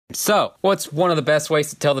So, what's one of the best ways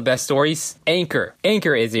to tell the best stories? Anchor.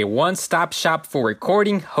 Anchor is a one-stop shop for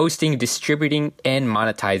recording, hosting, distributing, and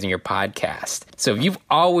monetizing your podcast. So if you've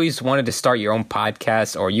always wanted to start your own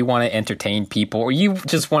podcast, or you want to entertain people, or you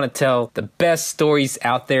just want to tell the best stories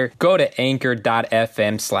out there, go to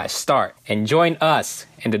anchor.fm/start and join us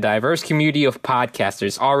in the diverse community of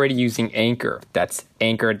podcasters already using Anchor. That's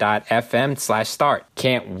anchor.fm/start.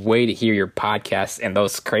 Can't wait to hear your podcast and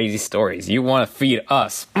those crazy stories. You want to feed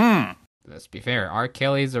us. Let's be fair. R.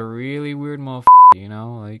 Kelly's a really weird motherfucker, you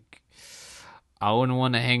know? Like, I wouldn't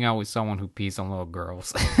want to hang out with someone who pees on little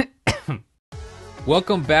girls.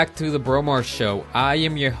 Welcome back to the Bromar Show. I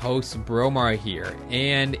am your host, Bromar here.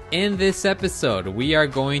 And in this episode, we are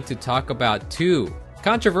going to talk about two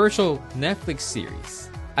controversial Netflix series.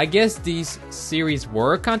 I guess these series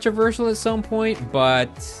were controversial at some point,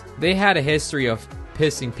 but they had a history of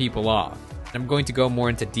pissing people off. I'm going to go more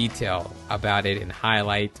into detail about it and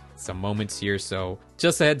highlight some moments here. So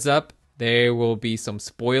just a heads up, there will be some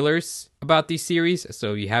spoilers about these series.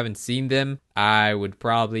 So if you haven't seen them, I would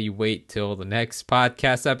probably wait till the next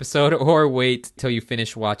podcast episode or wait till you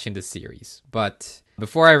finish watching the series. But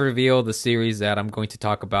before I reveal the series that I'm going to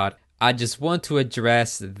talk about, I just want to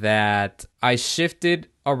address that I shifted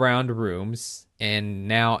around rooms and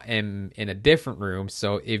now am in a different room.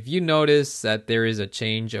 So if you notice that there is a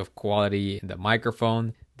change of quality in the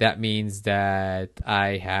microphone, that means that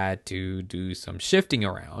I had to do some shifting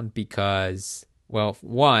around because, well,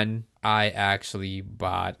 one, I actually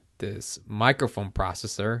bought this microphone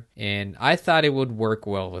processor and I thought it would work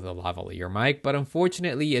well with a lavalier mic, but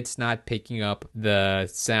unfortunately it's not picking up the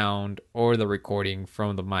sound or the recording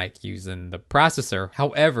from the mic using the processor.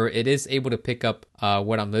 However, it is able to pick up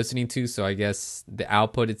what I'm listening to, so I guess the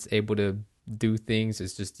output it's able to do things.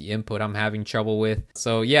 It's just the input I'm having trouble with.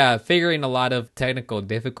 So yeah, figuring a lot of technical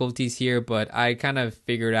difficulties here, but I kind of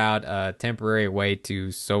figured out a temporary way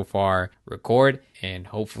to so far record, and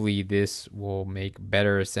hopefully this will make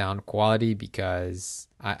better sound quality because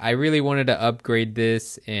I really wanted to upgrade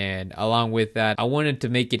this, and along with that, I wanted to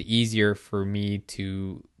make it easier for me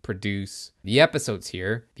to produce the episodes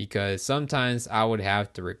here, because sometimes I would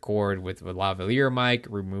have to record with a lavalier mic,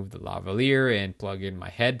 remove the lavalier and plug in my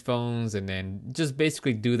headphones, and then just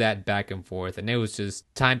basically do that back and forth, and it was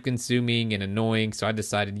just time consuming and annoying. So I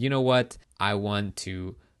decided, you know what, I want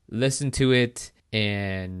to listen to it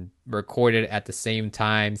and record it at the same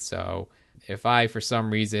time. So if I for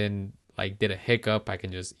some reason like did a hiccup, I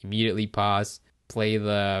can just immediately pause, play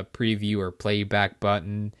the preview or playback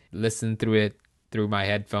button, listen through it through my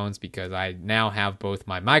headphones, because I now have both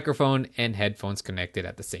my microphone and headphones connected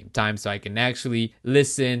at the same time, so I can actually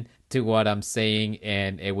listen to what I'm saying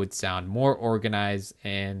and it would sound more organized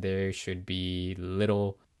and there should be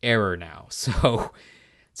little error now. So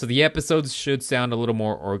the episodes should sound a little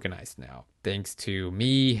more organized now, thanks to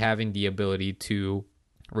me having the ability to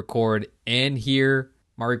record and hear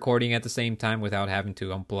my recording at the same time without having to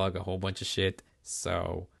unplug a whole bunch of shit.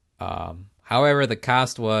 So however, the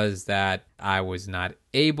cost was that I was not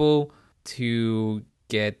able to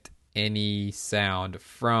get any sound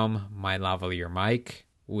from my lavalier mic,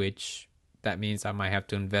 which that means I might have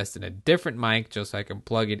to invest in a different mic just so I can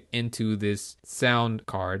plug it into this sound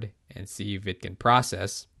card and see if it can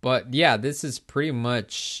process. But yeah, this is pretty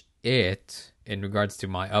much it in regards to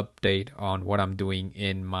my update on what I'm doing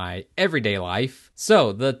in my everyday life.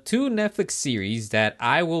 So the two Netflix series that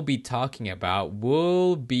I will be talking about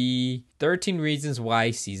will be 13 Reasons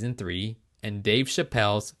Why Season 3 and Dave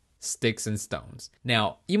Chappelle's Sticks and Stones.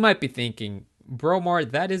 Now, you might be thinking, Bromar,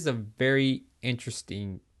 that is a very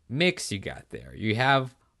interesting mix you got there. You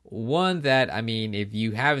have one that, I mean, if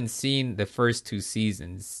you haven't seen the first two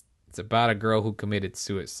seasons, it's about a girl who committed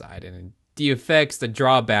suicide, and the effects, the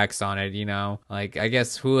drawbacks on it, you know, like I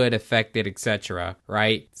guess who it affected, etc.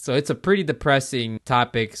 Right? So it's a pretty depressing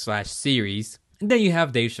topic / series. And then you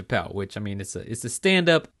have Dave Chappelle, which, I mean, it's a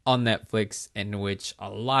stand-up on Netflix in which a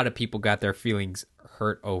lot of people got their feelings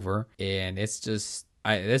hurt over, and it's just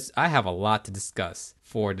I have a lot to discuss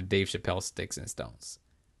for the Dave Chappelle Sticks and Stones.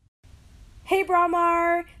 Hey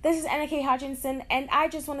Bromar, this is Anna K. Hutchinson, and I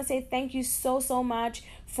just want to say thank you so much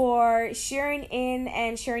for sharing in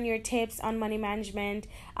and sharing your tips on money management.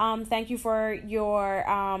 Thank you for your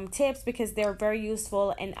tips, because they're very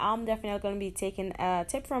useful, and I'm definitely going to be taking a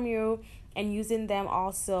tip from you and using them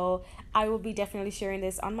also. I will be definitely sharing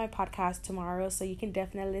this on my podcast tomorrow, so you can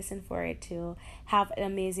definitely listen for it too. Have an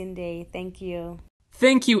amazing day. Thank you.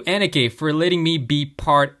 Thank you, Anike, for letting me be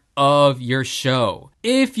part of your show.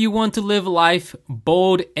 If you want to live life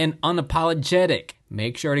bold and unapologetic,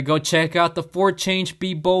 make sure to go check out the For Change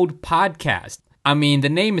Be Bold podcast. I mean, the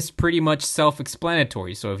name is pretty much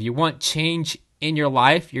self-explanatory. So if you want change in your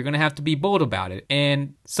life, you're going to have to be bold about it.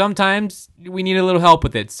 And sometimes we need a little help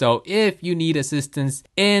with it. So if you need assistance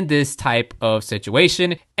in this type of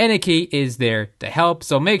situation, Anarchy is there to help.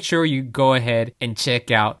 So make sure you go ahead and check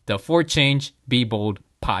out the For Change, Be Bold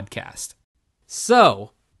podcast.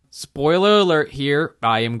 So, spoiler alert here,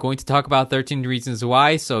 I am going to talk about 13 Reasons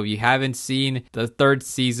Why. So if you haven't seen the third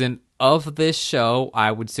season of this show,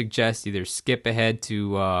 I would suggest either skip ahead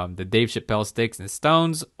to the Dave Chapelle Sticks and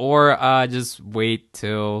Stones, or just wait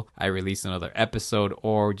till I release another episode,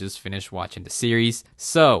 or just finish watching the series.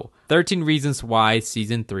 So, 13 Reasons Why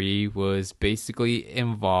Season 3 was basically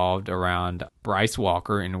involved around Bryce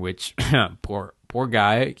Walker, in which poor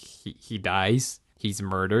guy, he dies, he's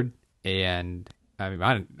murdered, and I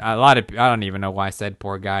mean, I don't even know why I said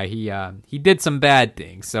poor guy. He did some bad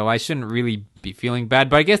things, so I shouldn't really be feeling bad.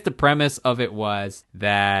 But I guess the premise of it was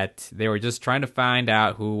that they were just trying to find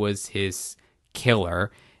out who was his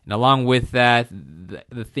killer. And along with that,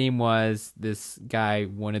 the theme was this guy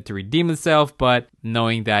wanted to redeem himself, but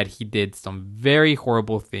knowing that he did some very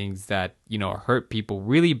horrible things that, hurt people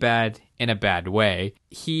really bad in a bad way,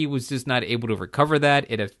 he was just not able to recover that.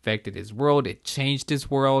 It affected his world. It changed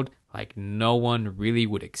his world. Like, no one really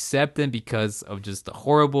would accept him because of just the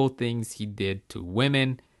horrible things he did to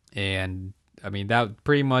women. And I mean, that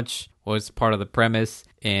pretty much was part of the premise.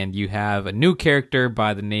 And you have a new character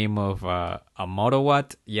by the name of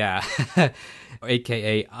Amorowat,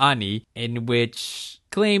 aka Ani, in which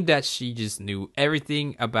claimed that she just knew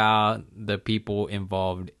everything about the people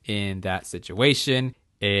involved in that situation.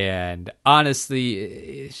 And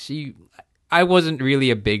honestly, I wasn't really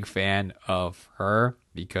a big fan of her,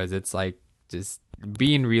 because it's like just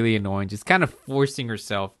being really annoying, just kind of forcing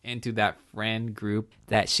herself into that friend group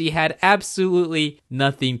that she had absolutely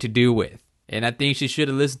nothing to do with. And I think she should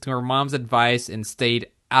have listened to her mom's advice and stayed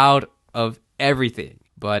out of everything.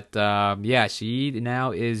 But she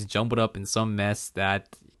now is jumbled up in some mess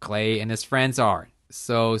that Clay and his friends are.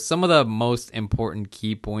 So some of the most important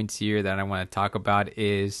key points here that I want to talk about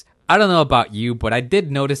is, I don't know about you, but I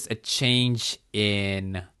did notice a change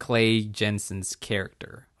in Clay Jensen's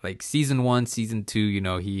character. Like season 1, season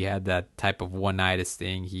 2, he had that type of one-nightus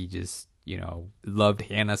thing. He just, loved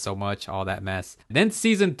Hannah so much, all that mess. Then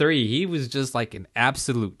season 3, he was just like an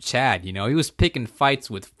absolute Chad, He was picking fights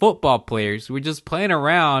with football players who were just playing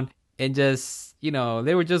around and just, they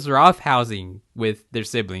were just roughhousing with their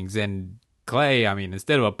siblings. And Clay, I mean,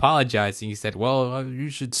 instead of apologizing, he said, well, you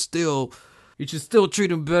should still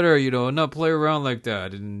treat him better, and not play around like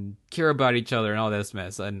that and care about each other and all this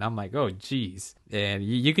mess. And I'm like, oh, geez. And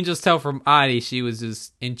you can just tell from Adi, she was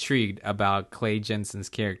just intrigued about Clay Jensen's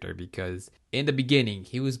character, because in the beginning,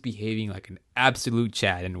 he was behaving like an absolute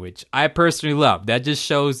Chad, in which I personally love. That just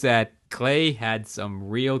shows that Clay had some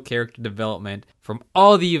real character development from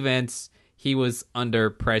all the events he was under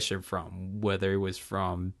pressure from, whether it was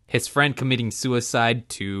from his friend committing suicide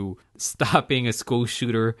to stopping a school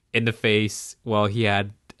shooter in the face while he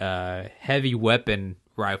had a heavy weapon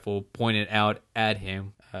rifle pointed out at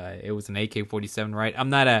him. It was an AK-47, right? I'm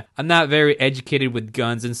not very educated with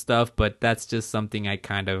guns and stuff, but that's just something I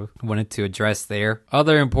kind of wanted to address there.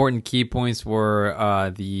 Other important key points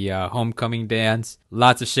were the homecoming dance.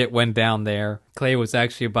 Lots of shit went down there. Clay was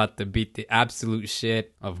actually about to beat the absolute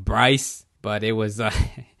shit of Bryce, but it was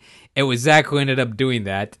Zach who ended up doing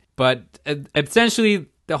that. But essentially,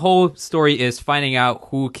 the whole story is finding out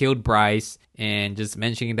who killed Bryce, and just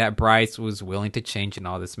mentioning that Bryce was willing to change in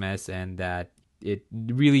all this mess, and that it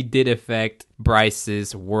really did affect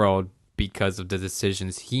Bryce's world because of the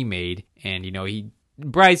decisions he made. And,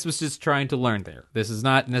 Bryce was just trying to learn there. This is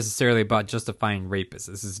not necessarily about justifying rapists.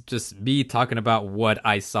 This is just me talking about what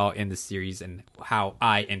I saw in the series and how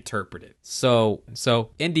I interpret it. So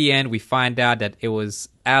in the end, we find out that it was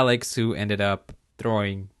Alex who ended up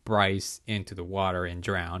throwing Bryce into the water and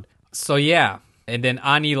drowned. So yeah, and then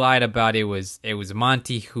Ani lied about it was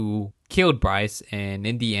Monty who killed Bryce, and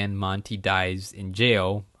in the end, Monty dies in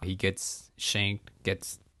jail. He gets shanked,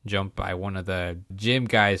 gets jumped by one of the gym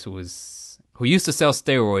guys who used to sell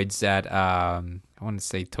steroids at I want to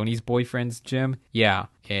say Tony's boyfriend's gym. Yeah,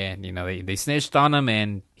 and they snitched on him,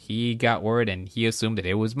 and he got word, and he assumed that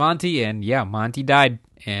it was Monty, and yeah, Monty died.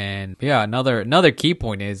 And yeah, another key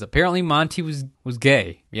point is apparently Monty was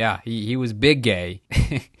gay. Yeah, he was big gay.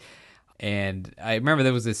 And I remember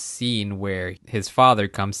there was a scene where his father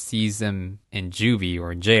sees him in juvie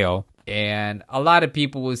or in jail. And a lot of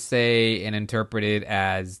people would say and interpret it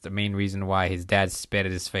as the main reason why his dad spit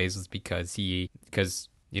at his face was because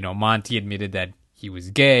Monty admitted that he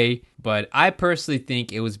was gay. But I personally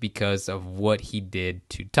think it was because of what he did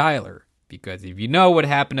to Tyler. because if you know what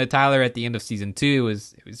happened to Tyler at the end of season 2,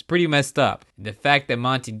 it was pretty messed up. The fact that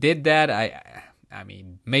Monty did that, I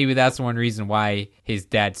mean, maybe that's one reason why his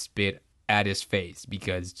dad spit at his face,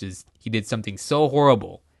 because just he did something so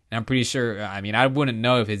horrible. And I'm pretty sure, I mean, I wouldn't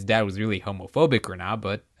know if his dad was really homophobic or not,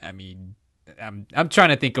 but I mean, I'm trying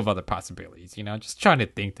to think of other possibilities, just trying to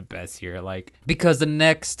think the best here. Like, because the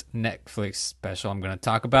next Netflix special I'm going to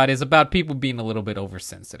talk about is about people being a little bit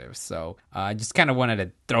oversensitive. So I just kind of wanted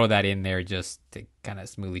to throw that in there just to kind of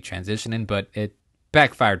smoothly transition in, but it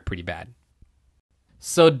backfired pretty bad.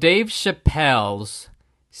 So Dave Chappelle's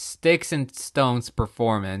Sticks and Stones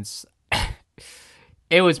performance,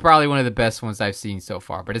 it was probably one of the best ones I've seen so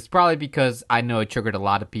far, but it's probably because I know it triggered a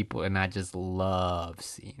lot of people, and I just love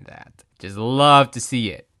seeing that. Just love to see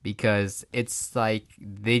it, because it's like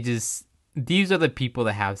these are the people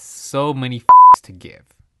that have so many to give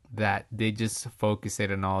that they just focus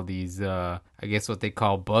it on all these, I guess what they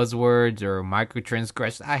call buzzwords or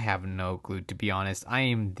microtransgressions. I have no clue, to be honest. I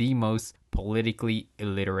am the most politically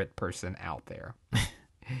illiterate person out there.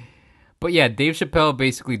 But yeah, Dave Chappelle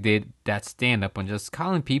basically did that stand-up on just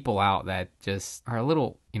calling people out that just are a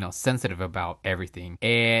little, sensitive about everything.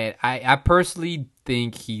 And I personally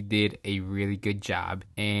think he did a really good job.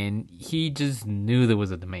 And he just knew there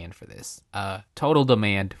was a demand for this. Total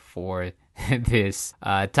demand for this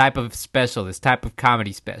type of special, this type of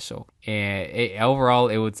comedy special. And overall,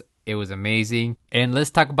 it was amazing. And let's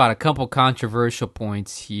talk about a couple controversial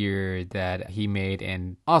points here that he made,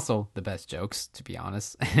 and also the best jokes, to be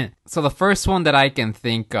honest. So the first one that I can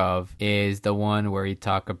think of is the one where he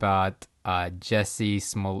talked about Jesse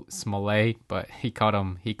Smollett, but he called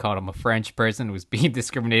him a French person who was being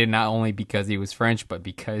discriminated not only because he was French, but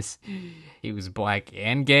because he was black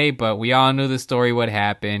and gay. But we all knew the story, what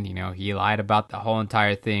happened. He lied about the whole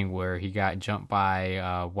entire thing where he got jumped by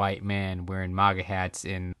a white man wearing MAGA hats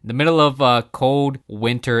in the middle of a cold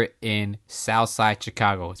winter in Southside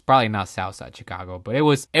Chicago. It's probably not Southside Chicago, but it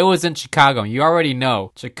was in Chicago. You already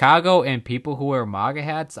know Chicago and people who wear MAGA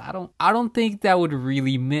hats. I don't think that would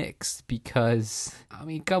really mix, because I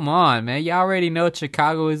mean, come on, man. You already know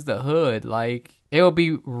Chicago is the hood. Like, it would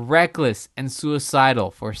be reckless and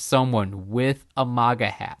suicidal for someone with a MAGA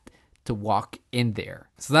hat to walk in there.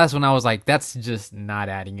 So that's when I was like, that's just not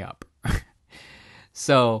adding up.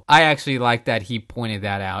 So I actually like that he pointed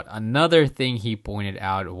that out. Another thing he pointed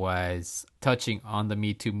out was touching on the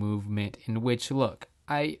Me Too movement, in which, look,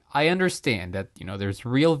 I understand that, there's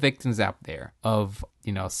real victims out there of,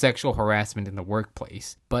 sexual harassment in the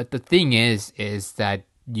workplace. But the thing is that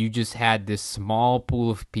you just had this small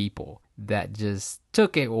pool of people that just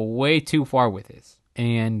took it way too far with this.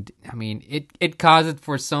 And I mean, it caused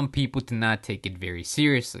for some people to not take it very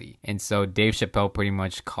seriously. And so Dave Chappelle pretty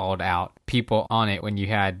much called out people on it when you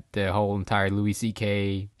had the whole entire Louis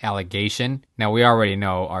C.K. allegation. Now, we already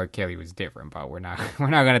know R. Kelly was different, but we're not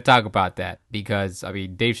going to talk about that, because I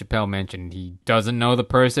mean, Dave Chappelle mentioned he doesn't know the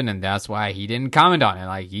person, and that's why he didn't comment on it.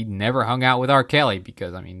 Like, he never hung out with R. Kelly,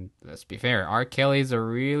 because I mean, let's be fair, R. Kelly's a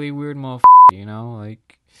really weird motherfucker,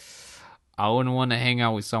 like, I wouldn't want to hang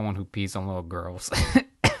out with someone who pees on little girls.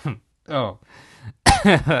 Oh.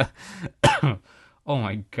 Oh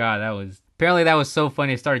my god, apparently that was so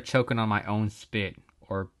funny I started choking on my own spit,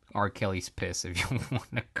 or R. Kelly's piss, if you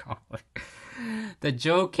want to call it. The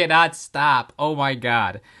joke cannot stop. Oh my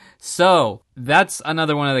god. So that's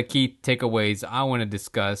another one of the key takeaways I want to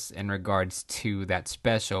discuss in regards to that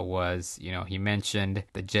special was, he mentioned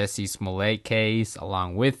the Jesse Smollett case.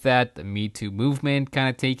 Along with that, the Me Too movement kind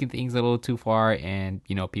of taking things a little too far, and,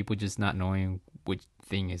 people just not knowing which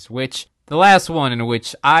thing is which. The last one, in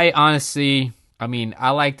which I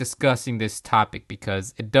like discussing this topic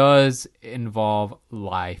because it does involve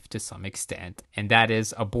life to some extent, and that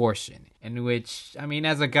is abortion. In which,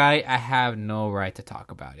 as a guy, I have no right to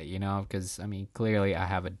talk about it, because, clearly I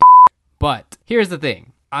have a But here's the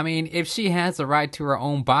thing. If she has a right to her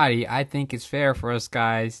own body, I think it's fair for us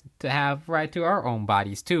guys to have right to our own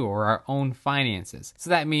bodies too, or our own finances.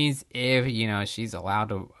 So that means if, she's allowed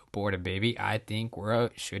to abort a baby, I think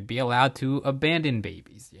should be allowed to abandon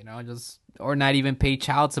babies, or not even pay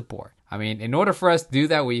child support. In order for us to do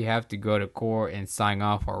that, we have to go to court and sign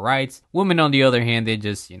off our rights. Women, on the other hand, they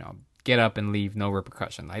just, get up and leave, no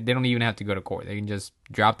repercussion. Like, they don't even have to go to court. They can just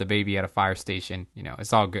drop the baby at a fire station.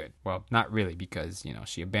 It's all good. Well, not really, because,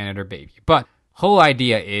 she abandoned her baby. But whole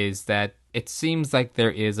idea is that it seems like there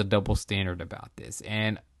is a double standard about this.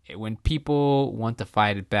 And when people want to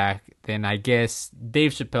fight it back, then I guess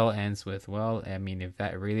Dave Chapelle ends with, well, I mean, if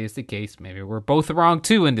that really is the case, maybe we're both wrong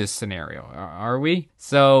too in this scenario, are we?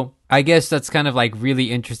 So I guess that's kind of like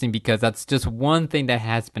really interesting because that's just one thing that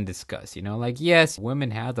has been discussed, you know, like, yes,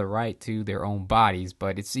 women have the right to their own bodies,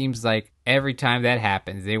 but it seems like every time that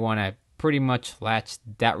happens, they want to pretty much latch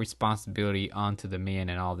that responsibility onto the man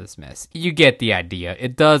and all this mess. You get the idea.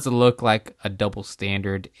 It does look like a double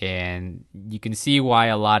standard, and you can see why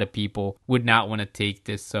a lot of people would not want to take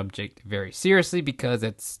this subject very seriously, because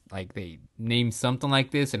it's like they name something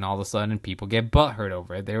like this and all of a sudden people get butthurt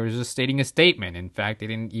over it. They were just stating a statement. In fact, they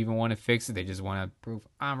didn't even want to fix it. They just want to prove,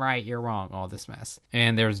 I'm right, you're wrong, all this mess.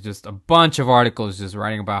 And there's just a bunch of articles just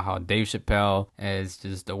writing about how Dave Chapelle is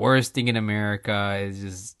just the worst thing in America, is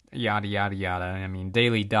just yada yada yada. I mean,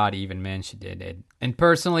 Daily Dot even mentioned it. And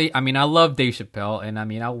personally, I mean, I love Dave Chapelle, and I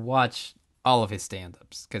mean, I'll watch all of his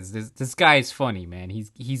stand-ups because this guy is funny, man.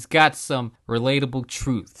 He's got some relatable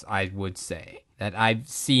truths, I would say, that I've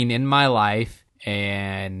seen in my life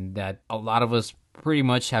and that a lot of us pretty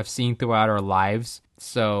much have seen throughout our lives.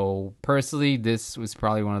 So personally, this was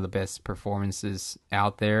probably one of the best performances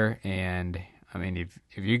out there. And I mean, if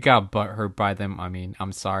you got butthurt by them, I mean,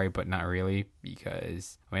 I'm sorry, but not really,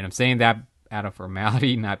 because I mean, I'm saying that out of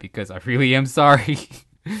formality, not because I really am sorry.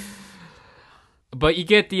 But you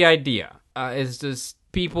get the idea. It's just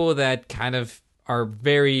people that kind of are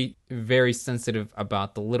very, very sensitive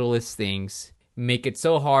about the littlest things, make it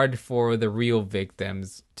so hard for the real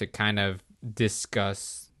victims to kind of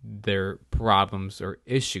discuss their problems or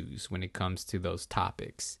issues when it comes to those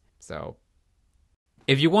topics. So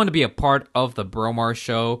if you want to be a part of the Bromar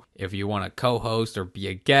Show, if you want to co-host or be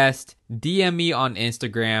a guest, DM me on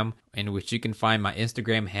Instagram, in which you can find my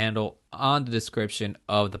Instagram handle on the description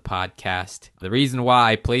of the podcast. The reason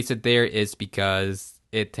why I place it there is because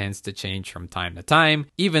it tends to change from time to time,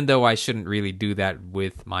 even though I shouldn't really do that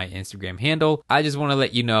with my Instagram handle. I just want to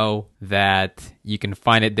let you know that you can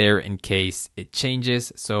find it there in case it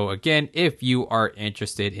changes. So again, if you are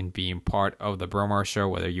interested in being part of the Bromar Show,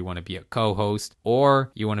 whether you want to be a co-host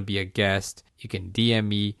or you want to be a guest, you can DM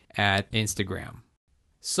me at Instagram.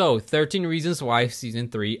 So 13 Reasons Why Season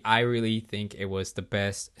 3, I really think it was the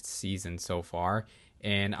best season so far.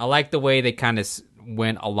 And I like the way they kind of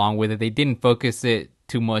went along with it. They didn't focus it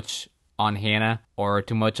too much on Hannah or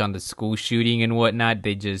too much on the school shooting and whatnot.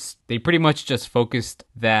 They pretty much just focused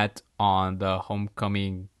that on the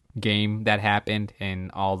homecoming game that happened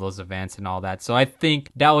and all those events and all that. So I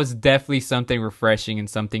think that was definitely something refreshing and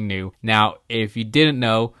something new. Now, if you didn't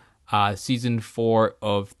know, season 4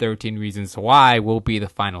 of 13 Reasons Why will be the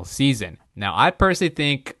final season. Now, I personally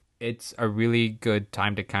think it's a really good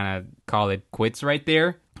time to kind of call it quits right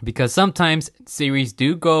there, because sometimes series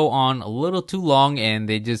do go on a little too long and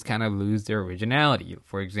they just kind of lose their originality.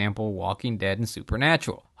 For example, Walking Dead and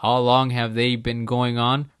Supernatural. How long have they been going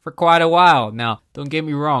on? For quite a while. Now, don't get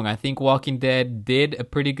me wrong, I think Walking Dead did a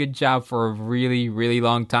pretty good job for a really, really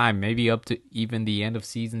long time, maybe up to even the end of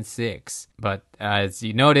season 6. But as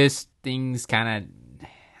you notice, things kind of,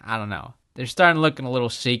 I don't know, they're starting looking a little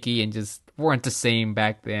shaky and just weren't the same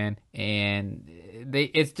back then, and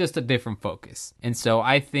it's just a different focus. And so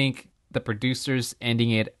I think the producers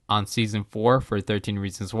ending it on season 4 for 13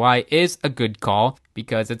 Reasons Why is a good call,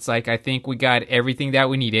 because it's like, I think we got everything that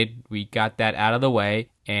we needed. We got that out of the way,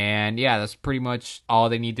 and yeah, that's pretty much all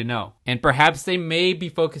they need to know. And perhaps they may be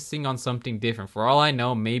focusing on something different. For all I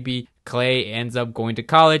know, maybe Clay ends up going to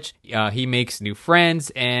college, he makes new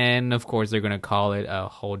friends, and of course they're going to call it a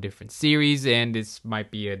whole different series, and this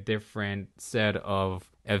might be a different set of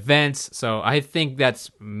events. So I think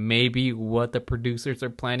that's maybe what the producers are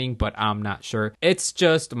planning, but I'm not sure. It's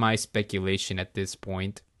just my speculation at this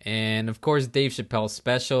point. And of course, Dave Chappelle's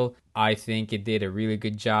special, I think it did a really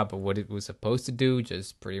good job of what it was supposed to do,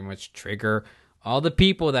 just pretty much trigger all the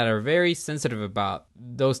people that are very sensitive about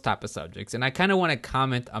those type of subjects. And I kind of want to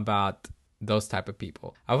comment about those type of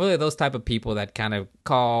people. I feel like those type of people that kind of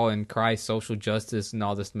call and cry social justice and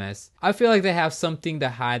all this mess, I feel like they have something to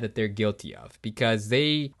hide that they're guilty of, because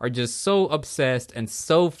they are just so obsessed and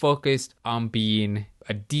so focused on being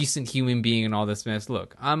a decent human being and all this mess.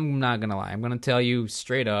 Look, I'm not gonna lie. I'm gonna tell you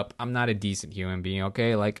straight up, I'm not a decent human being,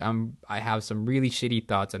 okay? Like, I have some really shitty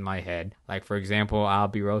thoughts in my head. Like, for example, I'll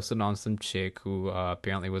be roasting on some chick who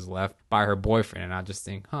apparently was left by her boyfriend, and I just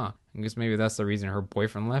think, I guess maybe that's the reason her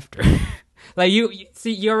boyfriend left her. Like, you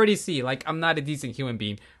already see, like, I'm not a decent human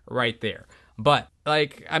being right there. But,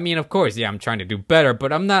 like, I mean, of course, yeah, I'm trying to do better,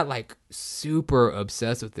 but I'm not, like, super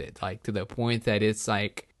obsessed with it, like, to the point that it's,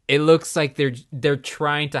 like, it looks like they're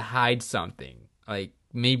trying to hide something. Like,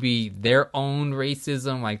 maybe their own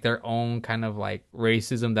racism, like their own kind of like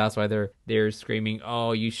racism. That's why they're screaming,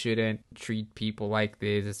 oh, you shouldn't treat people like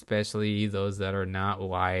this, especially those that are not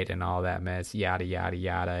white and all that mess, yada, yada,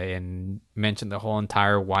 yada, and mention the whole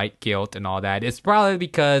entire white guilt and all that. It's probably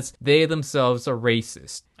because they themselves are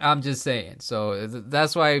racist. I'm just saying. So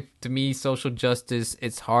that's why, to me, social justice,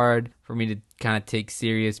 it's hard for me to kind of take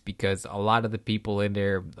serious, because a lot of the people in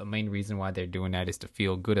there, the main reason why they're doing that is to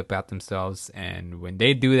feel good about themselves. And when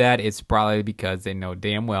they do that, it's probably because they know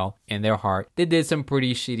damn well in their heart they did some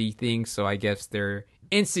pretty shitty things. So I guess their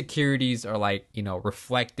insecurities are like,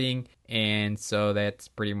 reflecting. And so that's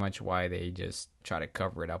pretty much why they just try to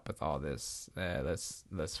cover it up with all this.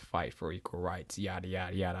 Let's fight for equal rights, yada,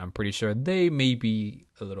 yada, yada. I'm pretty sure they may be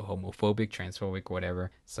a little homophobic, transphobic,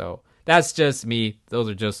 whatever. So that's just me. Those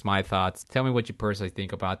are just my thoughts. Tell me what you personally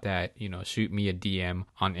think about that. Shoot me a DM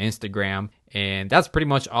on Instagram. And that's pretty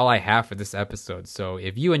much all I have for this episode. So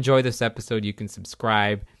if you enjoy this episode, you can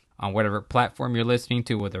subscribe on whatever platform you're listening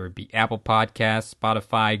to, whether it be Apple Podcasts,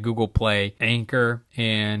 Spotify, Google Play, Anchor,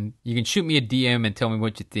 and you can shoot me a DM and tell me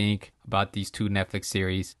what you think about these 2 Netflix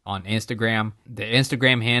series on Instagram. The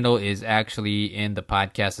Instagram handle is actually in the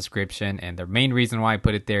podcast description, and the main reason why I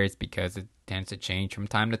put it there is because it tends to change from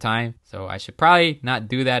time to time. So I should probably not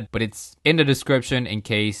do that, but it's in the description in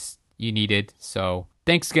case you need it. So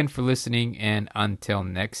thanks again for listening, and until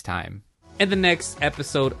next time. In the next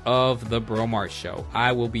episode of The Bromart Show,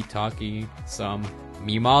 I will be talking some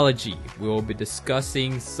memology. We will be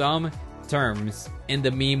discussing some terms in the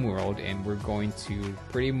meme world, and we're going to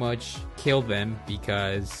pretty much kill them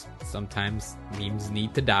because sometimes memes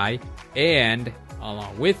need to die. And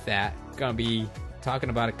along with that, gonna be talking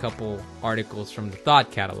about a couple articles from the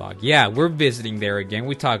Thought Catalog. Yeah, we're visiting there again.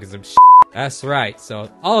 We're talking some shit. That's right. So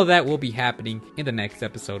all of that will be happening in the next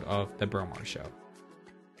episode of The Bromart Show.